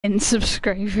10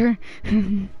 subscriber.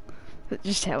 But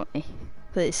just help me,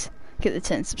 please. Get the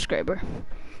 10 subscriber.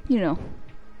 You know.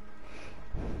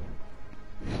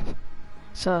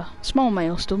 It's a small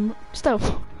milestone, but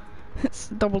still. It's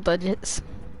double digits.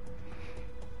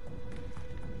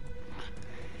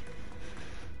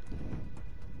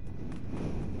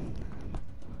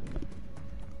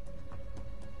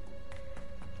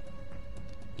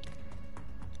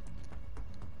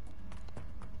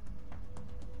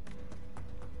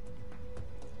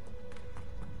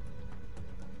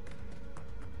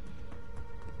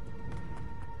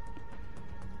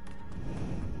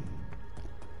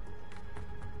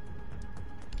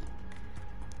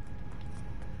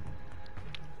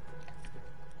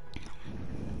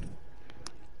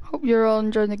 Hope you're all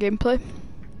enjoying the gameplay.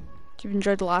 If you've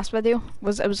enjoyed the last video, it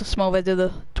was a small video,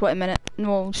 the 20-minute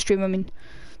stream. I mean,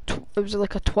 it was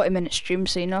like a 20-minute stream,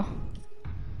 so you know,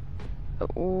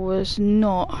 it was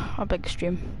not a big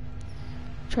stream.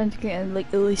 Trying to get in like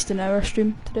at least an hour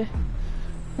stream today.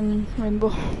 And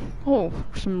rainbow. Oh,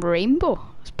 some rainbow.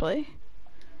 Let's play.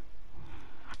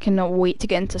 I cannot wait to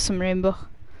get into some rainbow.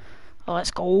 Oh,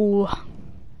 let's go.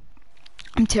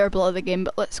 I'm terrible at the game,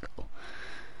 but let's go.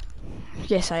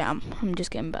 Yes, I am. I'm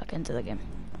just getting back into the game.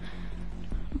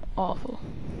 I'm awful.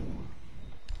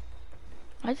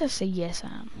 I just say yes, I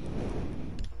am.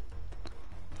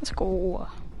 Let's go.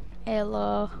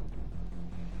 Ella.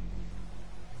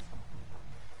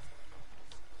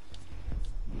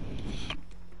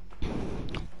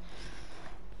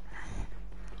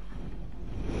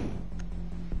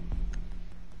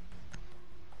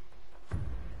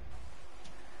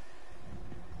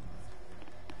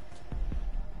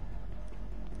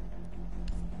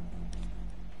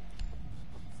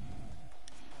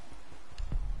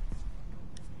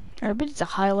 Everybody's a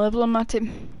high level on my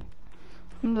team.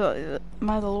 Am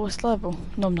I the lowest level?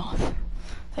 No, I'm not.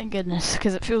 Thank goodness,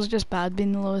 because it feels just bad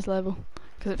being the lowest level.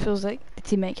 Because it feels like the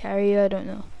team might carry you, I don't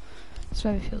know. That's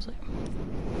what it feels like.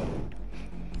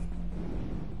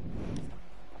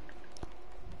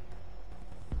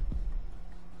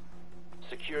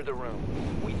 Secure the room.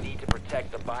 We need to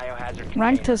protect the biohazard container.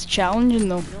 Ranked is challenging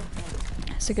though.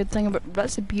 That's a good thing about,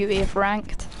 that's the beauty of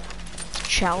ranked. It's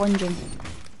challenging.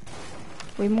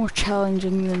 Way more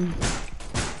challenging than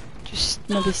just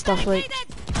maybe stuff like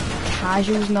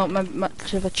casual's not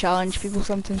much of a challenge. People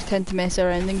sometimes tend to mess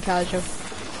around in casual,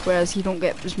 whereas you don't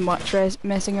get as much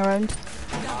messing around.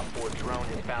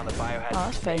 Oh,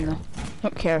 that's fine though.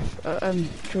 Don't care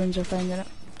if drones are finding it.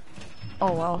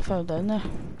 Oh well, I fell down there.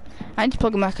 I need to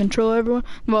plug in my controller, everyone.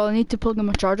 Well, I need to plug in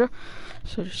my charger.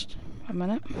 So just a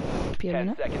minute. Be a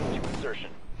minute. 10 seconds to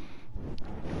insertion.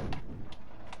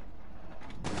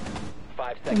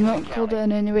 5 I'm seconds. not called it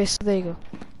in anyway, so there you go.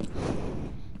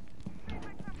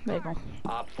 There you go.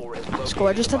 Let's go,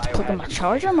 I just had to plug in my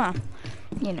charger, man.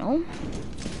 You know.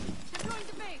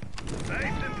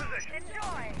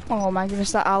 Oh my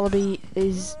goodness, that alibi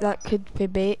that could be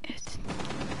bait.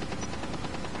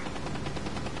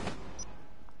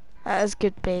 That is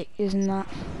good bait, isn't that?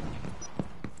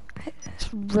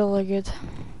 It's really good.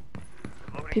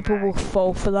 People will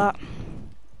fall for that.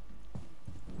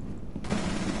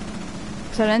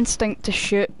 It's an instinct to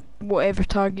shoot whatever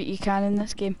target you can in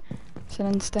this game. It's an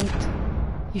instinct.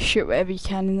 You shoot whatever you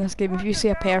can in this game. If you see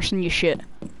a person, you shoot.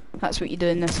 That's what you do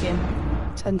in this game.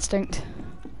 It's instinct.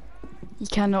 You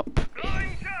cannot.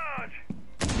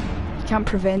 You can't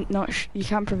prevent you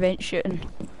can't prevent shooting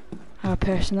a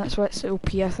person. That's why it's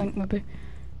OP, I think, maybe.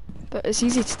 But it's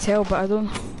easy to tell, but I don't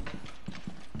know.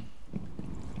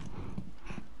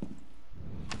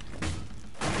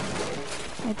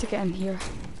 I need to get in here.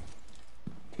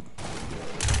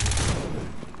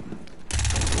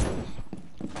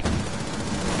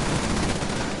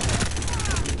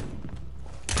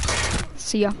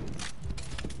 See ya.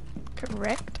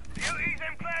 Correct.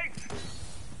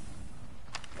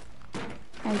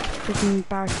 I freaking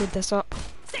barricade this up.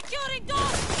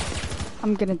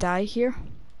 I'm gonna die here.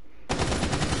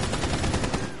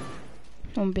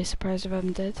 Don't be surprised if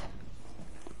I'm dead.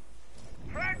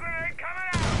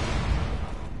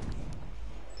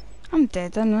 I'm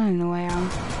dead, I know I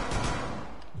am.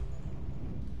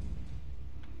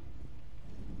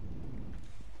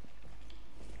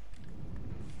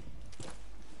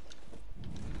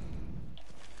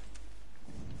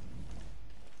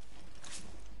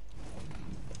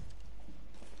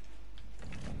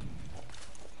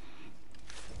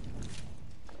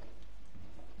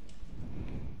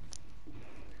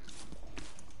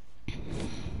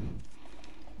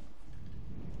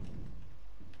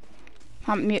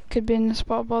 That mute could be in the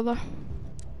spot bother.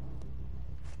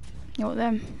 You know what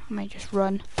then? I might just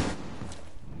run.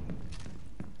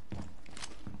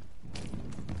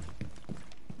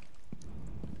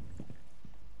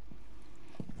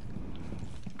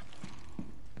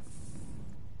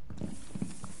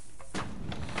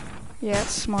 Yeah,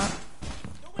 it's smart.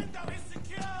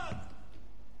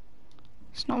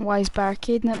 It's not wise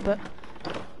barricading it, but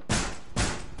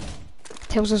it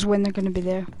tells us when they're going to be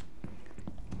there.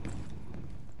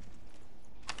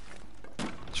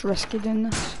 It's risky doing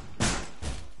this.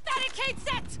 Barricade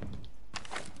set!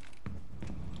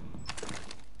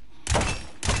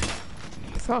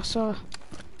 I thought I saw a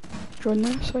drone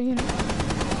there, so you know,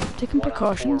 taking 1 on 4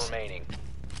 precautions. remaining.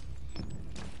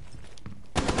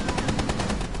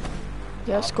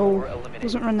 Yeah, let's go.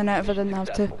 Wasn't running out if I didn't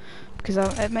have to, because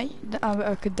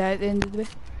I could die at the end of the day.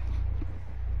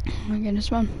 Oh my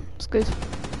goodness, man, it's good.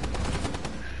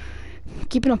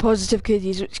 Keeping a positive KD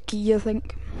is what's key, I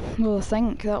think. Well, I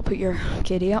think that'll put your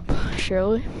KD up,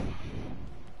 surely.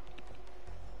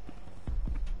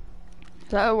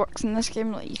 Is that how it works in this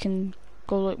game? Like you can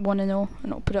go like 1-0 and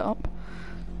it'll put it up.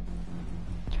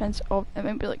 Depends. Oh, it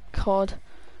might be like COD.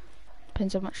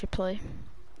 Depends how much you play.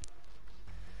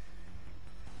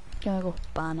 Gonna go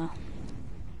banner.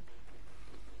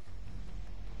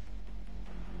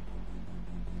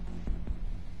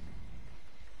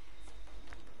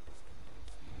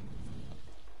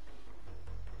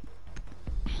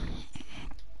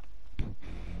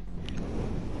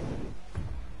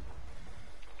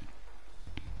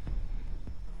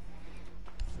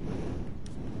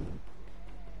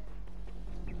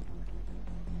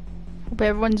 Hope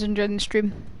everyone's enjoying the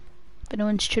stream. If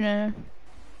anyone's tuning in.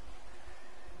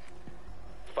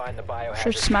 Find the biohazard.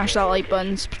 Sure, smash that like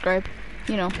button, subscribe.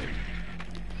 You know.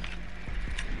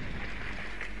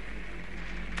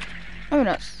 Oh,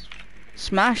 not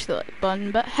smash the like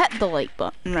button, but hit the like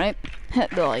button, right? Hit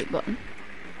the like button.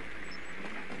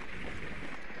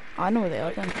 I know where they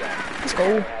are then. Let's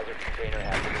go. Biohazard container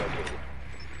has been located.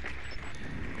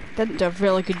 Didn't do a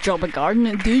really good job of guarding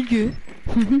it, did you?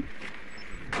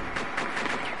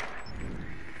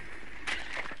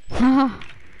 Haha.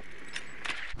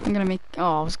 I'm gonna make.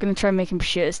 Oh, I was gonna try and make him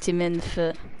shoot his teammate in the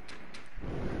foot.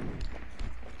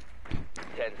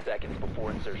 10 seconds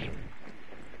before insertion.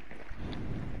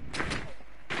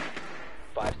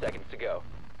 5 seconds to go.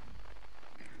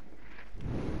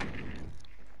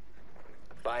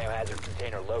 Biohazard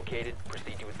container located.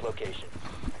 Proceed to its location.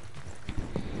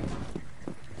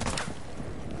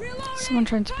 Someone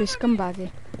trying to be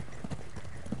scumbaggy.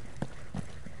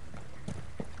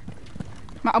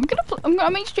 I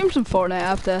might stream some Fortnite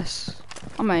after this.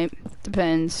 I might.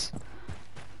 Depends.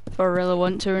 If I really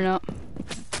want to or not.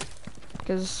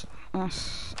 Because I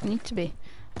need to be.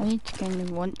 I need to kind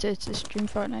of want to stream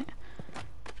Fortnite.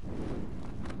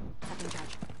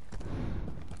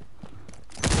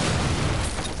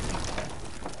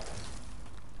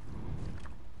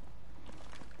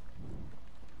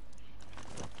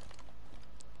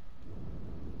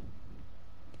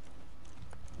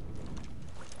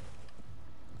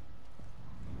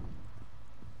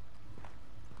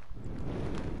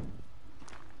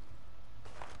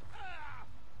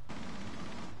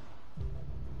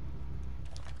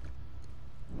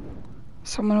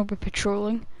 Someone will be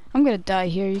patrolling. I'm gonna die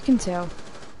here, you can tell.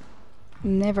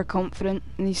 I'm never confident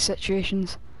in these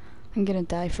situations. I'm gonna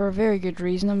die for a very good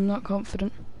reason. I'm not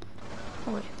confident.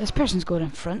 Oh wait, this person's going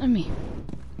in front of me.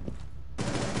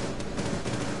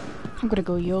 I'm gonna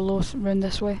go YOLO round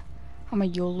this way. I'm a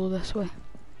YOLO this way.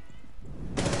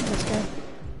 This guy.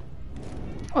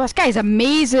 Oh, this guy's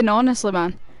amazing, honestly,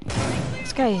 man.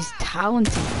 This guy is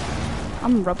talented.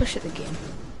 I'm rubbish at the game.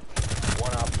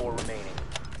 1 op 4 remaining.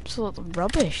 Absolute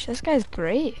rubbish. This guy's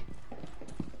great.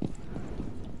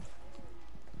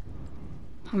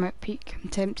 I might peek. I'm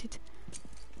tempted.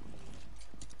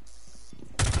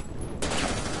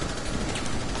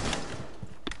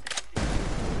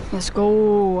 Let's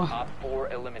go. Op 4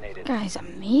 eliminated. Guy's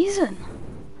amazing.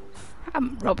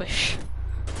 I'm rubbish.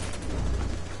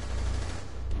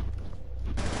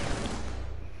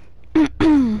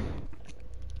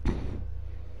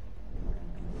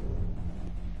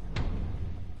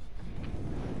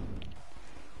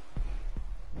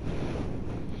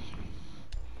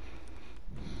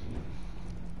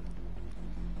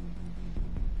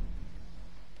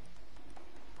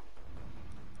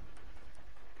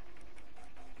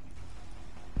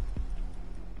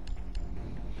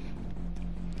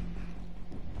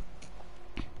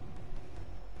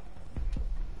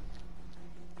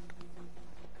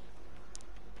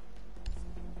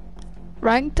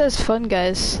 Ranked is fun,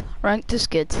 guys. Ranked is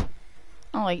good.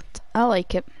 I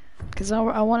like it, cause I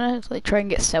want to like try and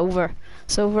get silver.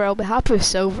 Silver, I'll be happy with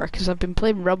silver, cause I've been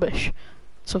playing rubbish.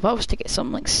 So if I was to get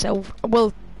something like silver,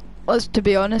 well, to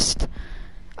be honest,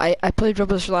 I played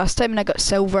rubbish last time and I got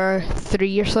silver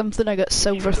 3 or something. I got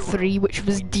silver 3, which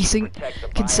was decent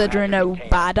considering how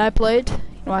bad I played. You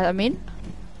know what I mean?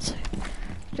 So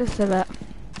Just a bit.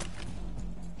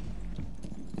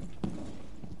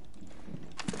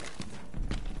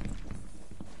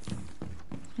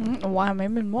 I don't know why I'm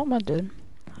aiming. What am I doing?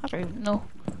 I don't even know.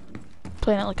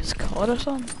 Playing it like it's COD or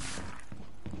something.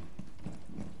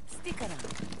 Stick around.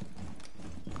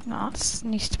 No, it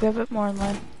needs to be a bit more in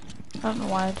line. I don't know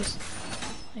why I just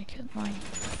like it in line.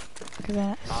 Because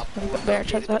then it's Op a 4 bit better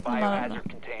chance located of the hitting. I don't know. biohazard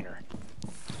container.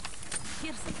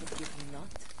 Here's a forgive-me not.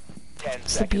 10 It's the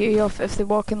seconds. beauty of if they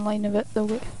walk in line of it,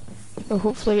 they'll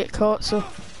hopefully get caught, so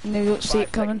they don't see 5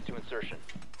 it coming. seconds to insertion.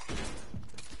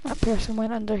 That person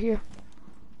went under here.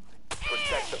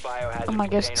 Protect the biohazard Oh my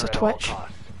gosh, it's a container at all Twitch.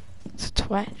 costs. It's a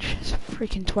Twitch. It's a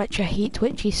freaking Twitch. I hate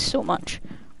Twitchies so much.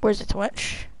 Where's the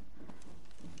Twitch?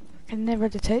 I can never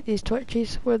detect these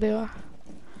Twitchies where they are.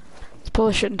 It's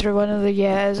probably shooting through one of the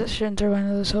it's shooting through one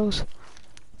of those holes.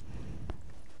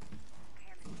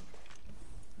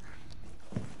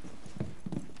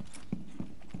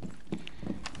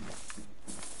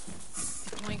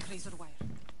 Deploying razor wire.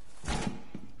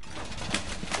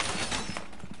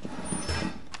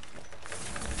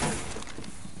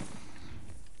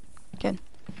 Again.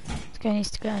 This guy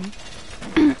needs to go in.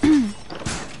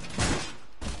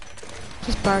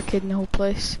 Just barricading the whole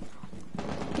place.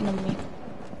 You know me.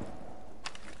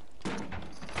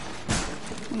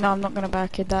 No, I'm not gonna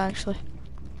barricade that actually.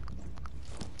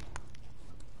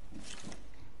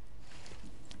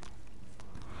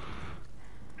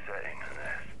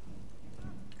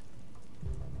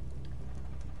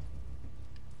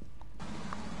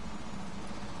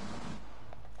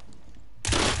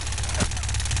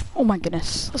 Oh my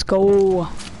goodness, let's go.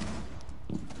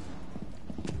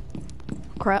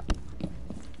 Crap.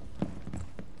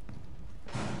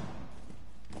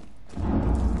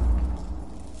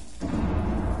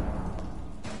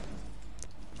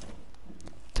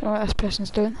 Don't know what this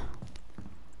person's doing.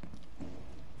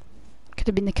 Could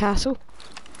have been the castle,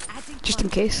 just in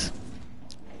case.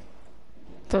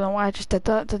 Don't know why I just did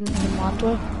that, didn't even land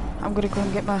well. I'm gonna go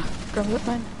and get my Grimzip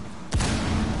mine.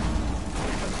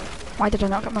 Why did I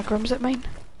not get my Grimzip mine?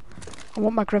 I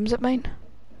want my Grimzip mine.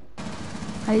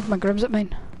 I need my Grimzip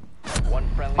mine. One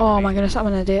friendly Oh my remaining. goodness, I'm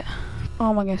an idiot.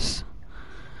 Oh my goodness.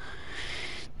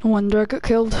 No wonder I got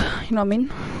killed, you know what I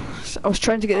mean? I was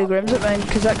trying to get the Grimzip mine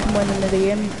because that can win in the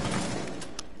game.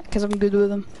 Because I'm good with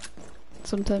them.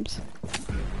 Sometimes.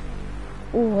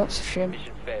 Oh, that's a shame.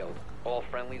 Mission failed. All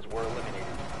friendlies were eliminated.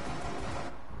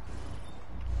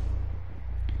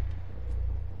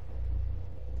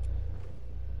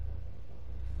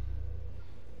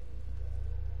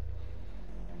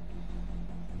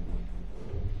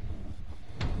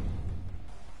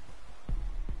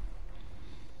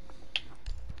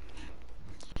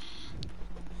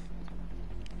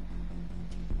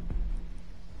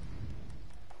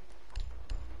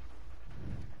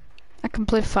 I can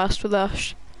play fast with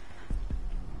Ash.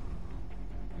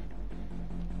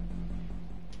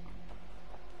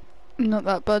 I'm not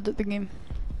that bad at the game.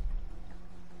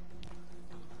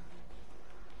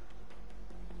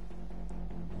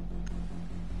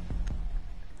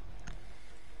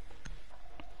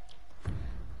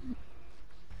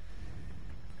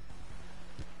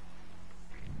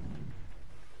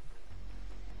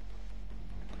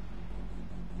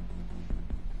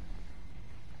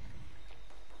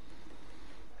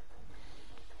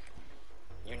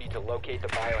 You need to locate the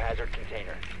biohazard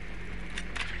container.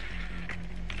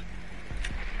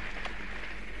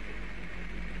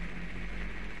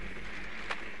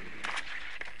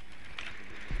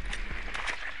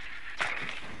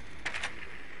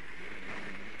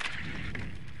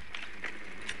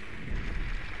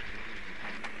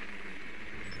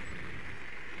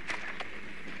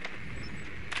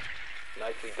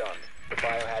 Nicely done. The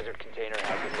biohazard container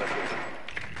has been located.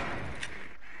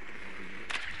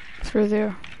 Through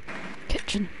their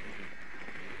kitchen.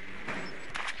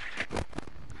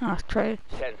 Ah, try it.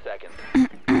 10 seconds.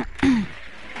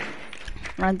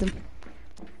 Random.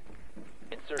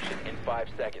 Insertion in 5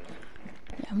 seconds.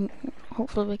 Yeah,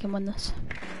 hopefully we can win this.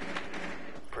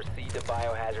 Proceed to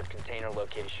biohazard container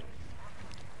location.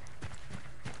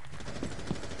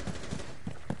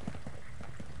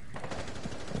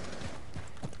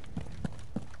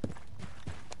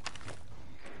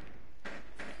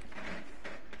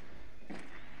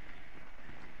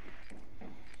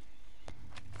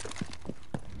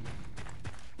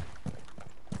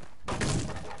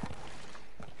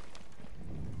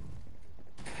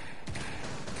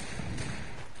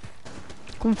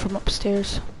 Coming from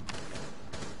upstairs.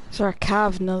 Is there a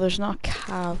cave? No, there's not a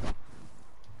cave.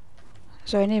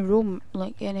 Is there any room,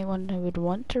 like anyone who would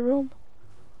want to roam?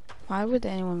 Why would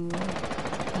anyone roam?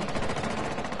 Like,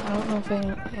 I don't know if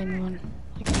anyone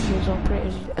like those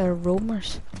operators are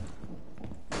roamers.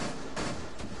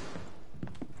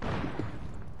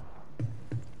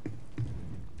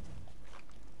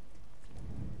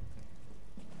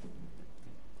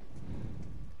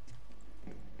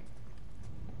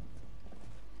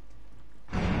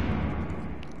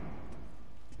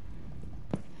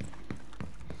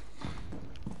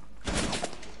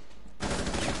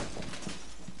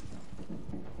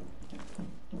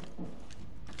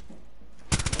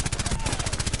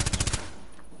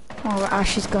 Oh,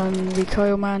 Ashley's gone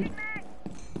recoil, man.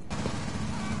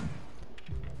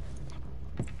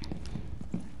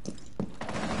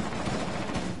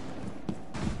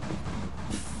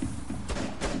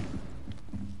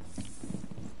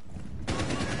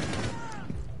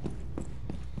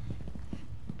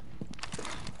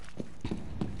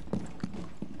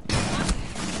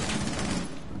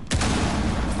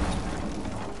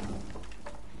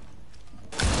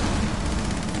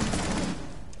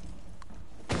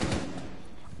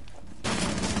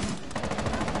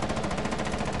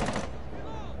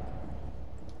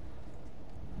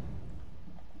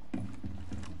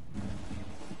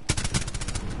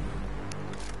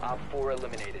 Op 4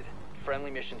 eliminated. Friendly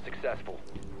mission successful.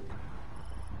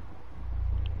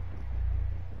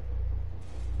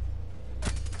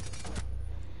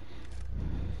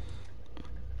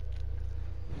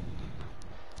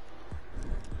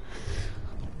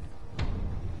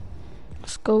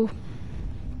 Let's go.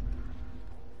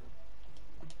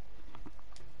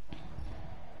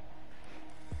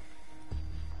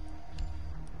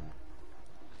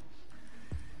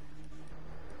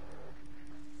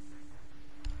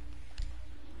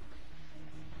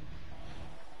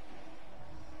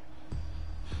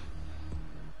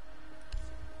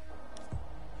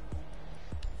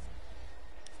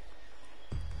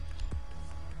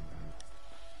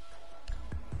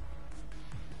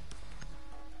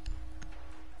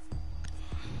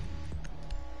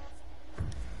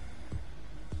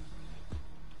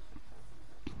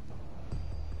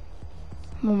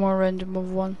 One more random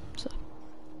of one, so.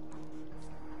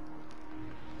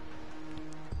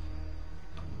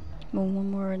 Well, one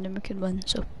more random we could win,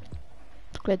 so.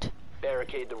 Good.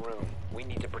 Barricade the room. We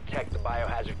need to protect the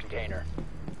biohazard container.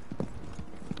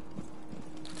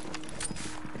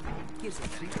 Here's a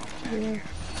treat. Yeah.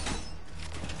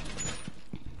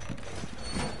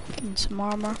 And some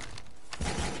armor.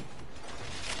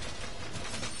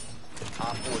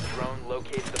 Op 4 drone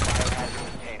located the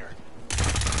biohazard container.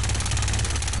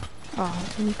 Oh,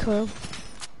 recoil.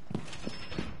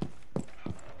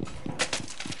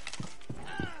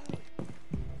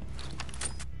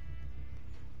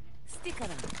 Stick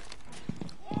around.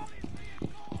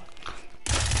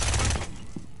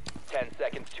 10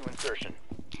 seconds to insertion.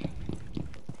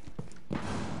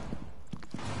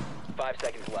 5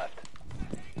 seconds left.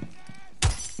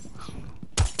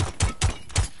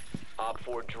 Op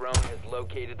 4 drone has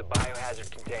located the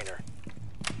biohazard container.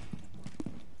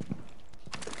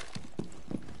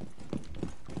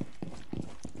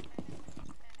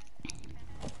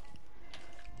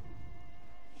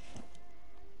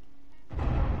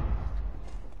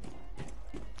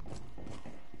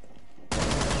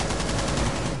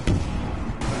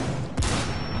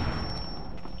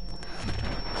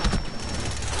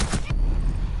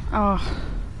 Oh,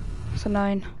 it's a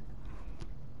 9.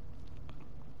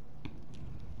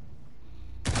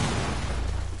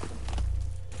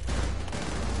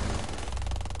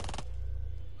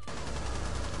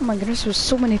 Oh my goodness, there's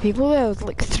so many people there.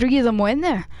 Like 3 of them went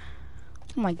there.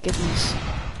 Oh my goodness.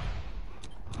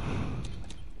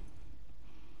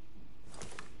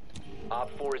 Op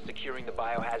 4 is securing the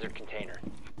biohazard container.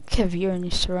 Kev, you're in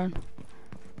your surround.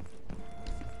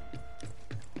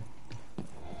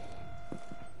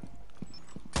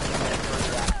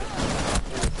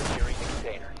 Securing the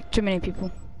container. Too many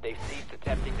people. They've ceased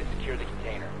attempting to secure the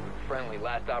container. Friendly,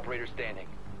 last operator standing.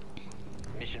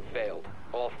 Mission failed.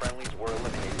 All friendlies were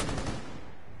eliminated.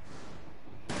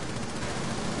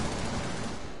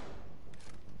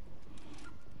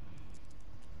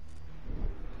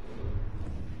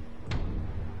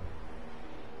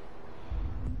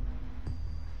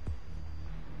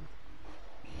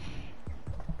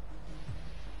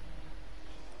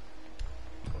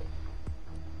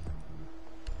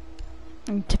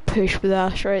 I need to push with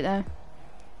Ash right now.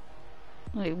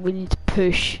 Like, we need to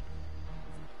push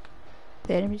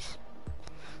the enemies.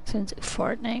 Sounds like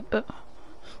Fortnite, but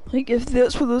like if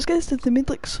that's what those guys did, they made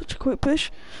like such a quick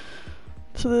push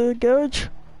to the garage.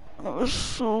 That was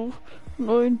so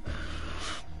annoying.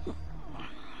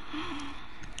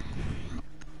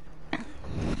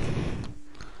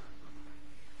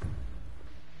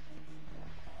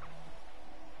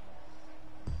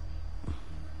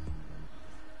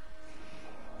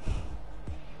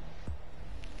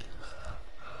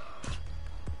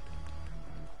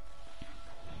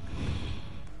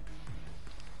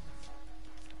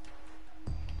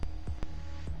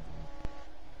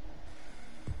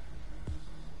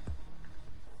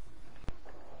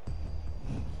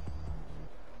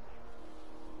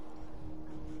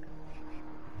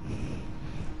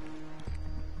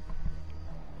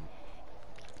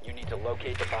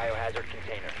 locate the biohazard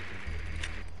container.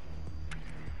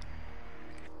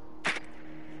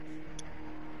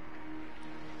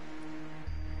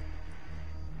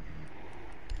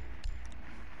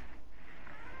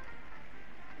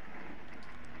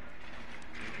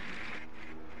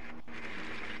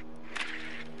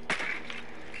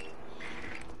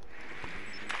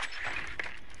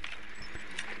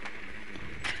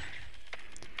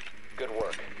 Good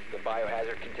work. The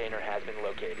biohazard container has been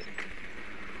located.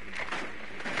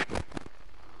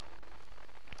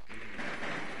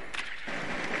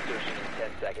 Insertion in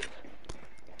 10 seconds.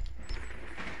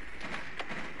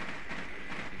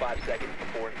 5 seconds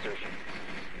before insertion.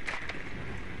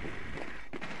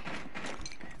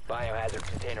 Biohazard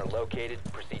container located.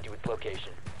 Proceed to its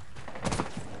location.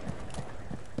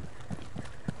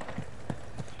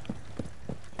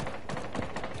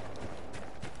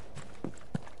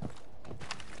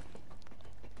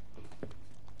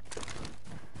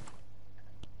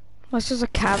 This is a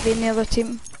cavi in the other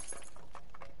team.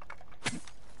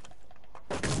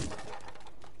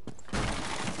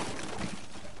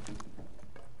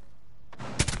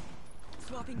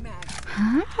 Swapping mag.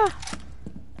 Huh?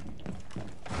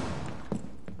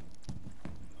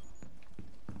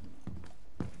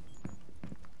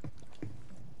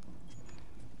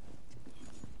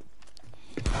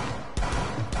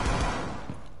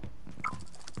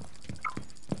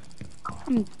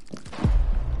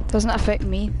 Doesn't affect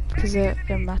me because they're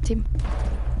my team.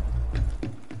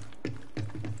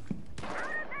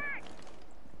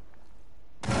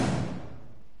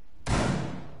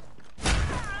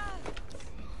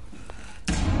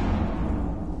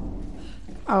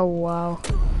 Oh wow.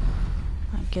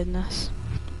 My goodness.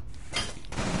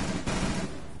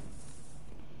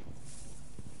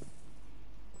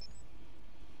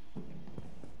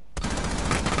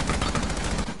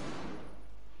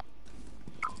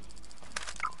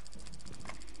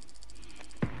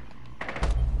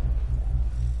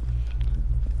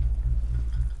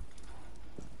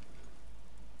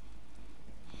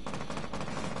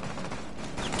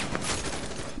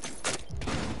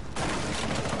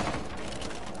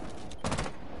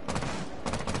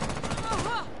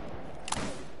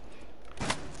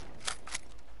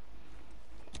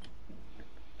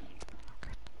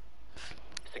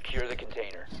 Secure the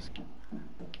container.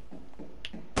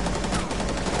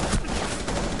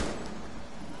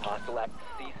 Hostile act.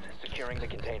 Cease securing the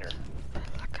container.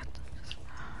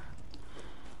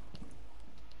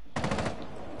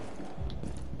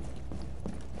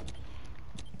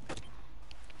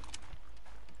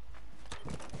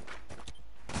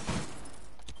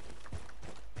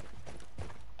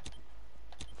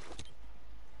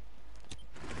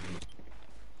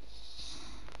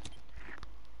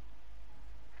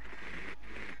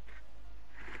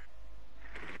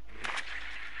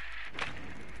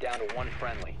 Down to one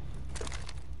friendly.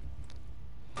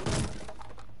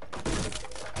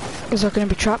 Is there going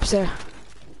to be traps there?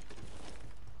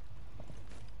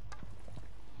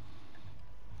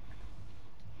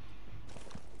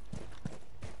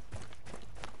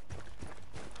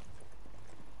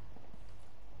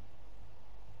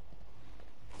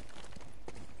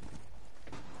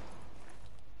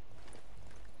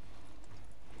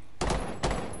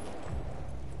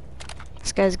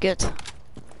 This guy's good.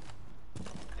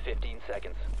 15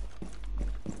 seconds.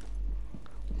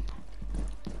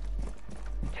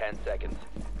 10 seconds.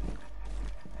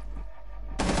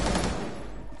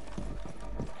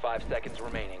 5 seconds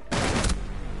remaining.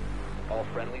 All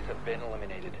friendlies have been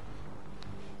eliminated.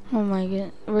 Oh my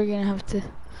god, we're gonna have to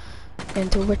get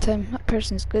into overtime. That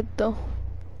person's good though.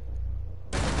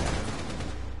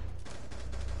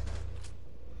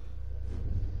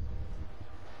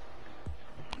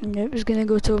 Yeah, it was gonna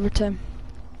go to overtime.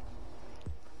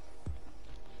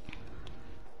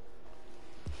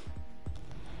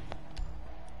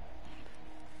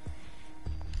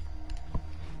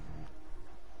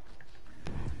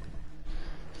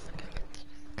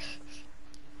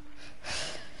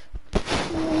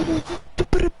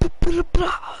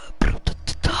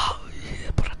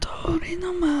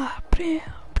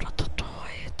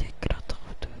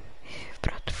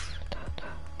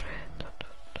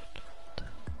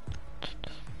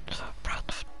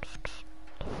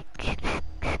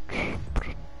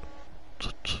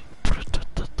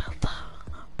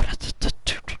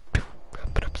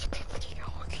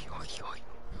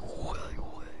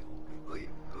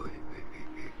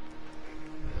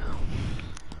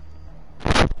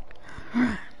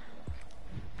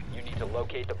 You need to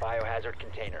locate the biohazard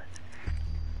container.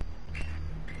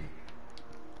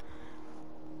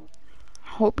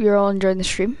 Hope you're all enjoying the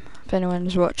stream, if anyone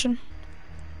is watching.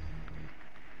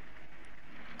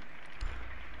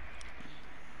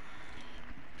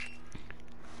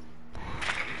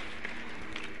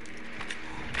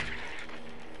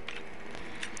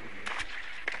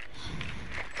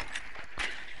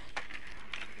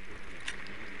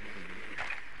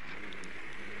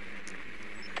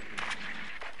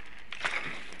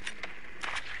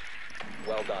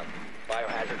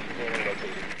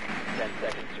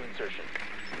 to insertion.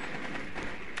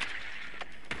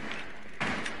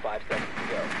 5 seconds to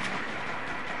go.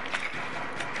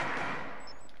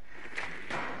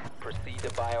 Proceed to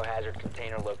biohazard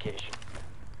container location.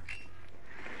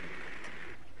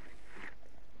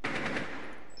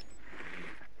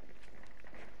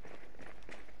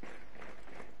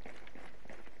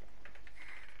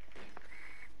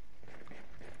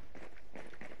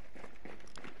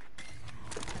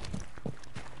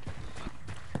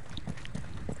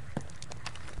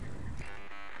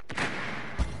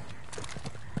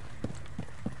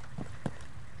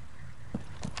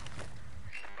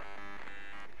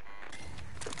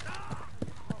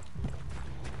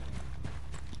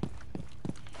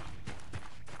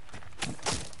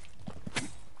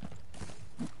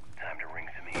 Time to ring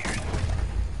some ears.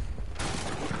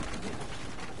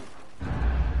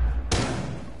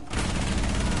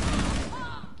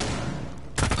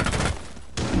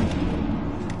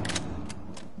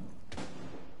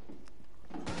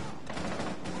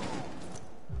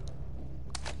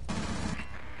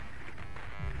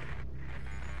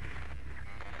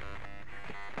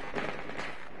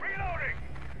 Reloading!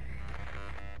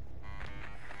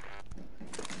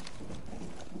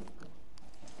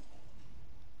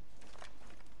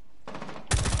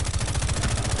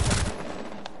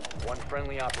 One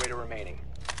friendly operator remaining.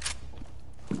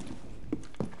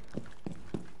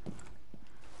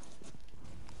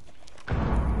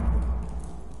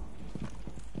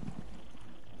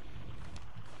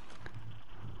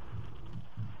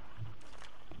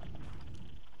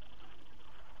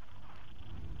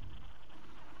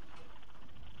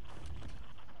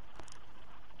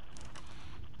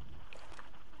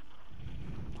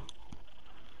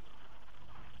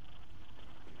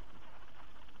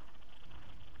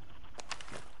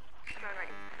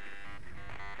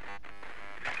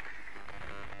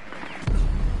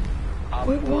 Op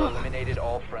Wait, 4 what? eliminated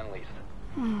all friendlies.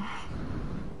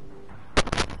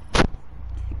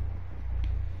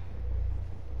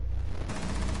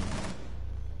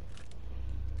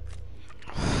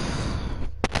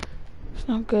 It's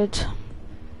not good.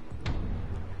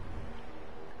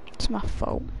 It's my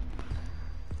fault.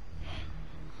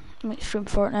 I might stream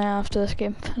Fortnite after this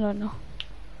game. I don't know.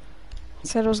 I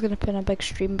said I was gonna put in a big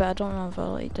stream, but I don't know if I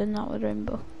like doing that with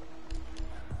Rainbow.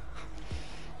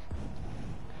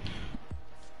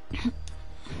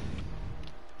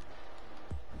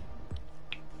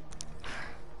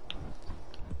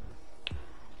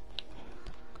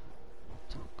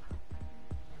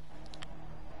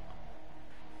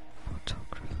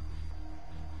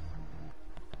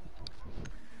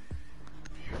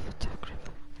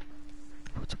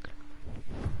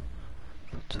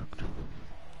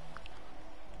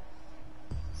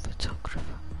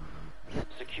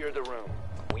 Secure the room.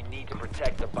 We need to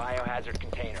protect the biohazard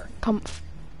container. Come.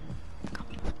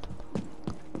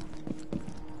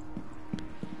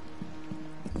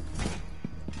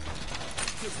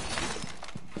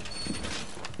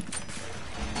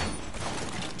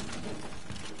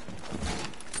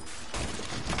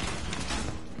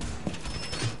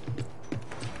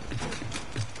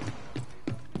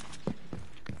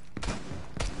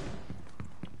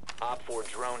 Op 4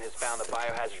 drone has found the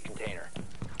biohazard container.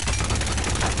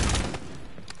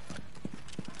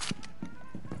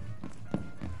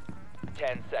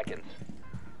 Ten seconds.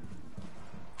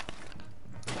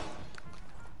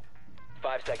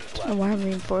 5 seconds Oh, left. why am I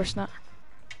reinforcing that?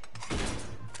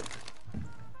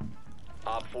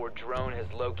 Op 4 drone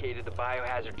has located the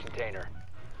biohazard container.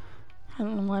 I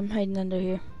don't know why I'm hiding under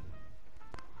here.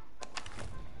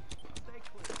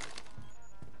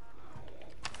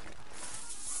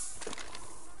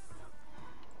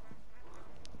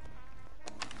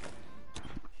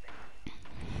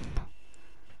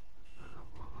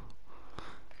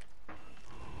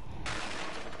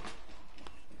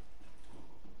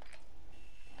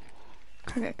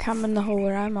 I got a cam in the hole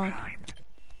where I'm on.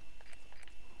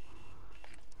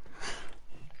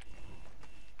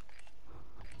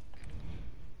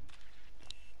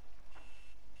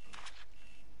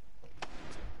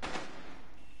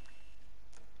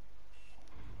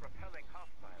 Repelling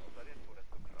hostiles are in for a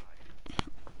surprise.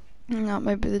 And that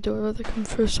might be the door where they come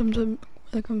through sometimes.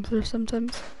 They come through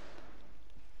sometimes.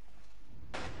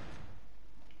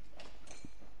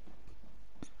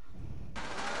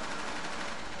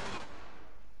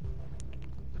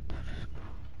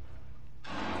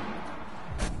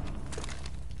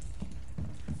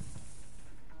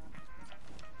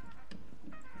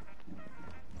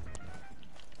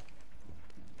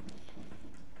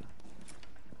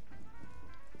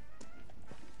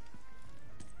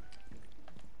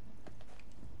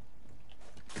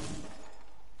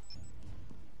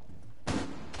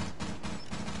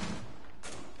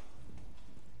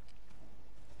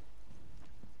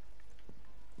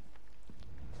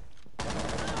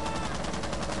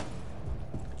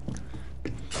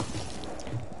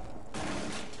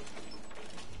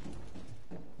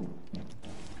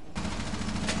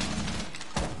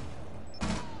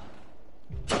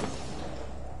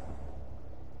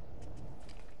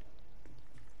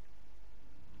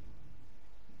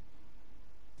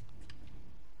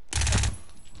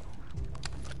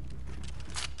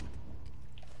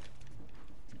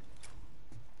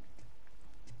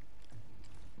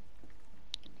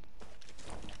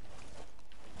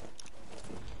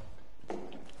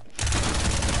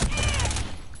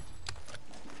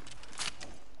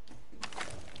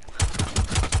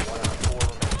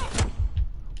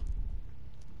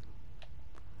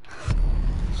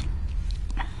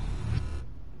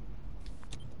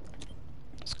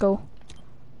 go.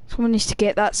 Someone needs to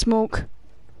get that smoke.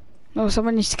 No,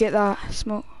 someone needs to get that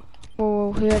smoke.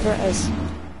 Oh, whoever it is.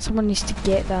 Someone needs to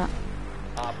get that.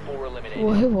 Op 4 eliminated.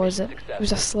 Oh, who was Mission it? It successful.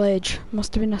 was a sledge.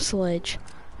 Must have been a sledge.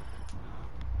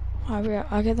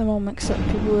 I get them all mixed up.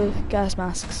 People with gas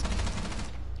masks.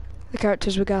 The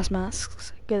characters with gas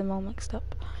masks. Get them all mixed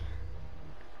up.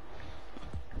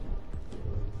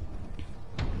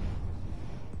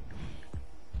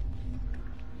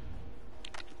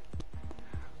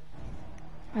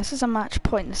 This is a match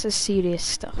point. This is serious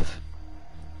stuff.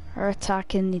 Our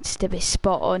attacking needs to be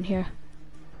spot on here.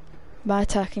 My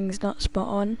attacking is not spot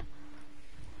on.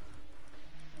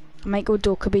 I might go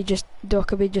Dokkaebi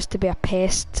just to be a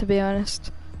pest, to be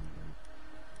honest.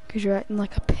 Because you're acting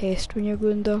like a pest when you're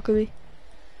going Dokkaebi.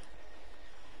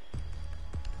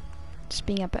 Just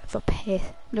being a bit of a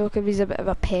pest. Dokkaebi's a bit of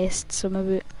a pest, so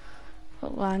maybe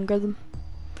it'll anger them.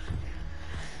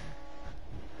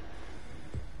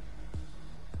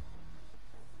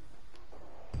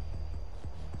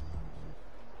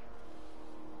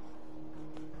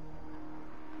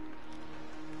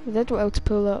 We did well to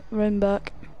pull that round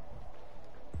back.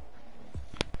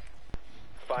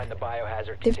 Find the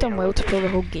biohazard They've done container well to pull the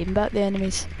location. whole game back, the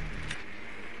enemies.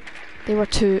 They were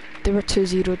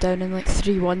 2-0 down and like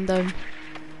 3-1 down.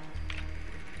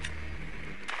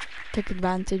 Took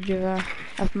advantage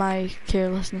of my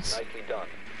carelessness. Nicely done.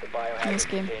 The Nice biohazard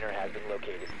game. container has been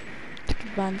located. Took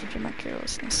advantage of my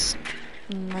carelessness.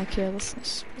 And my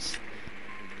carelessness was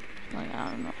like,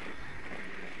 I don't know.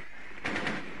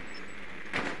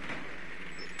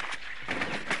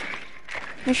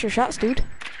 Miss your shots, dude.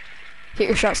 Hit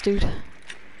your shots, dude.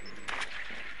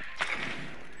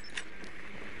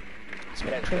 That's a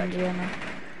bit 10 cringy, I know.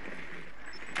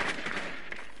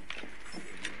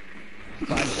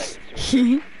 5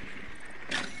 seconds.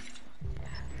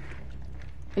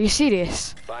 Are you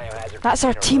serious? Biohazard That's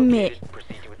our container teammate. located. Proceed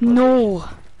to its location. No!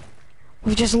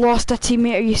 We've just lost a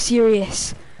teammate, are you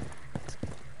serious?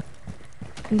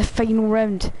 In the final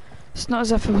round. It's not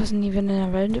as if it wasn't even in a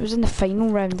round, it was in the final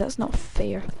round. That's not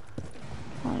fair.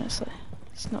 Honestly.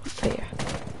 It's not fair.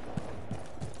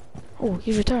 Oh,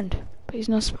 he's returned. But he's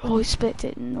not oh, he's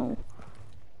spectating, no.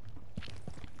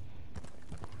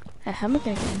 How am I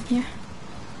gonna get in here?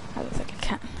 I don't think I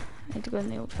can. I need to go in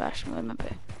the old fashioned way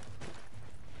maybe.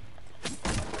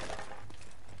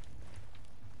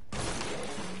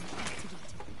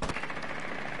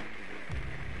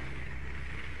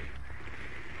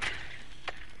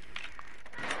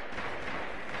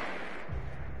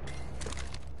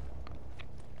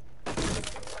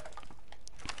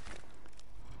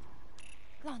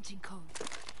 Launching code.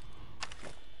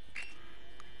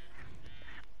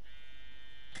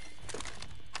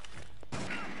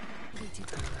 Waiting.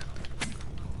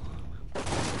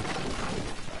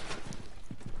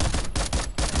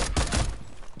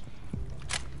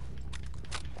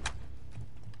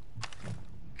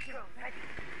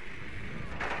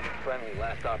 Friendly,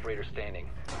 last operator standing.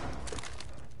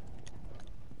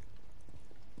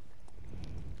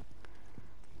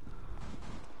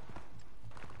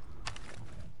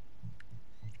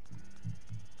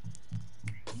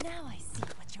 Now I see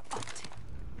what you're up to.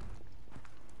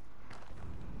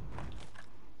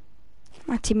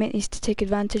 My teammate needs to take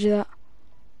advantage of that.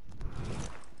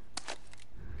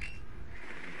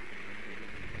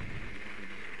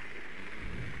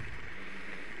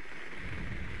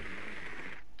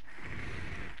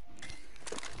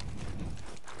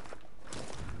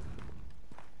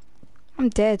 I'm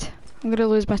dead. I'm gonna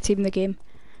lose my team the game.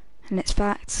 And it's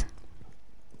facts.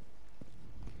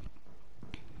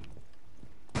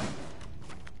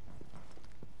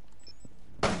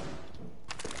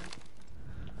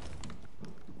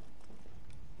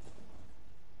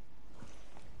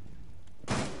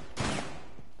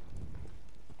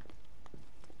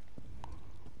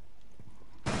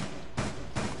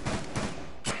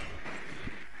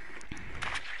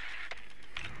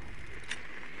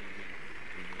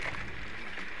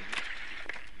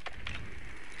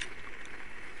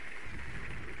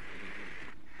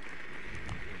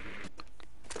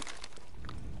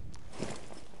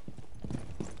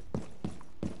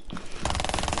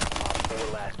 Op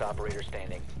 4, last operator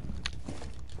standing.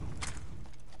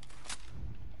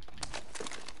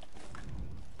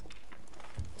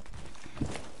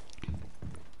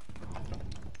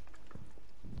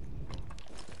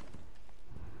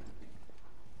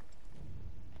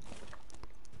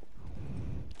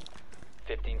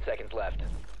 Seconds left.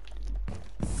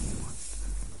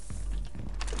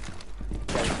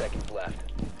 10 seconds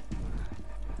left.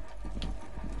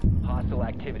 Hostile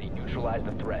activity. Neutralize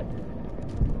the threat.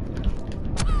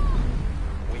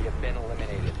 We have been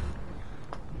eliminated.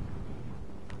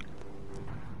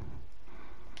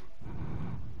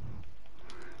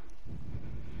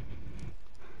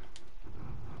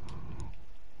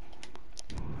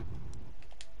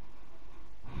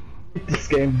 this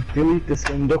game. Delete this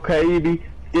game. Okay,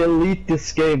 delete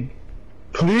this game.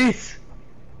 Please.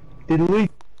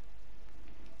 Delete.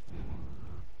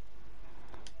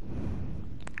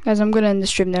 Guys, I'm gonna end the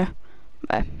stream there.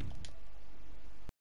 Bye.